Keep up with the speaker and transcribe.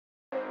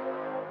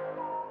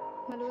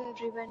Hello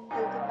everyone,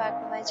 welcome back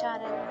to my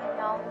channel and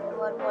now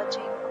you are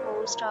watching a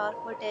 4-star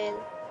hotel.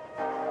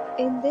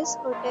 In this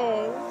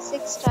hotel,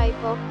 6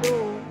 type of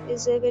room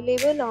is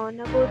available on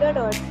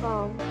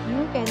agoda.com.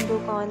 You can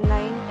book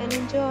online and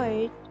enjoy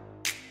it.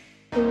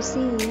 To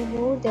see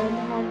more than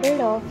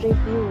 100 of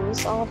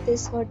reviews of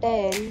this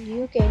hotel,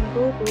 you can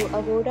go to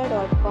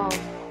agoda.com.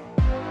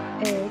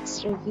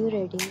 Its review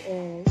rating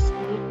is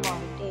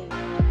 8.8.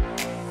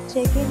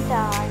 Check-in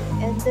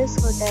time in this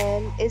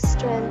hotel is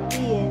 12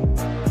 p.m.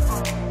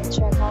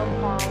 Check-out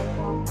time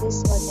of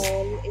this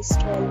hotel is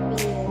 12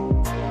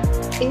 p.m.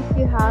 If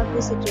you have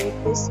visited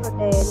this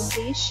hotel,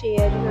 please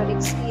share your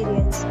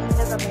experience in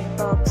the comment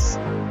box. To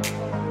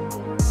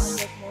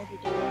get more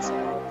details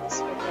about this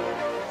hotel,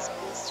 please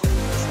check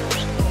the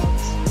description box.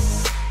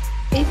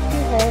 If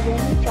you have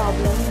any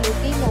problem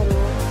booking a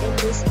room in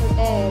this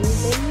hotel,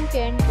 then you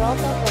can drop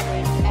a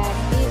comment and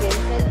we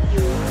will help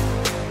you.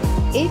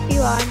 If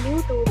you are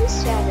new to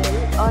this channel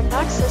or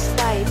not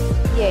subscribed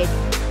yet,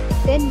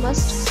 then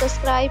must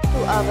subscribe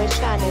to our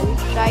channel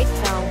right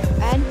now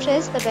and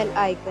press the bell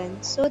icon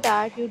so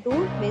that you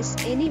don't miss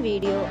any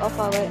video of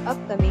our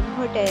upcoming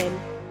hotel.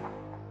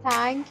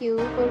 Thank you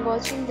for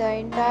watching the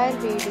entire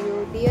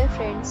video. Dear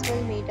friends,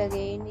 we'll meet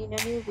again in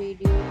a new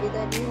video with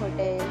a new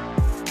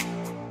hotel.